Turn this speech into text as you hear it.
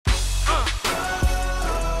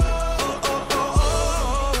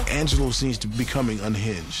Angelo seems to be becoming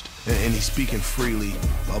unhinged, and he's speaking freely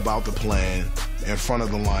about the plan in front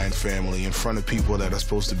of the Lyon family, in front of people that are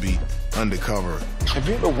supposed to be undercover. Have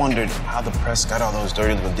you ever wondered how the press got all those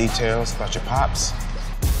dirty little details about your pops?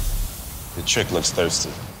 The trick looks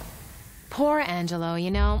thirsty. Poor Angelo, you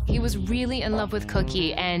know, he was really in love with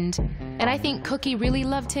Cookie, and I think Cookie really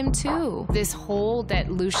loved him too. This hold that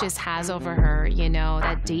Lucius has over her, you know,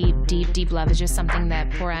 that deep, deep, deep love is just something that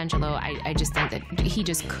poor Angelo, I just think that he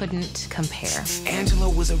just couldn't compare. Angelo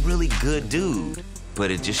was a really good dude, but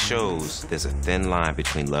it just shows there's a thin line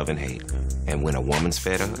between love and hate. And when a woman's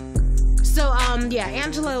fed up. So, yeah,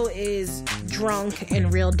 Angelo is drunk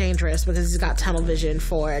and real dangerous because he's got tunnel vision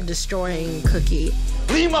for destroying Cookie.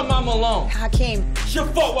 Leave my mama alone. Hakeem. It's your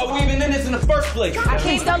fault why we even in this in the first place.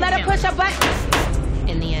 Hakeem, don't let her push her buttons.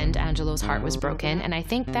 In the end, Angelo's heart was broken, and I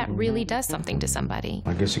think that really does something to somebody.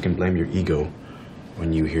 I guess you can blame your ego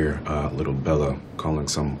when you hear little Bella calling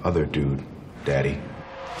some other dude daddy.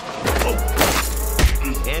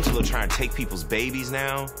 Angelo trying to take people's babies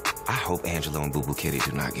now. I hope Angelo and Boo Boo Kitty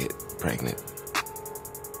do not get pregnant.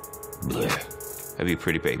 Blech. That'd be a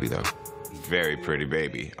pretty baby, though. Very pretty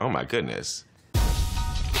baby. Oh, my goodness.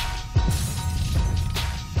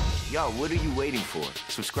 Y'all, what are you waiting for?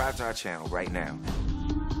 Subscribe to our channel right now.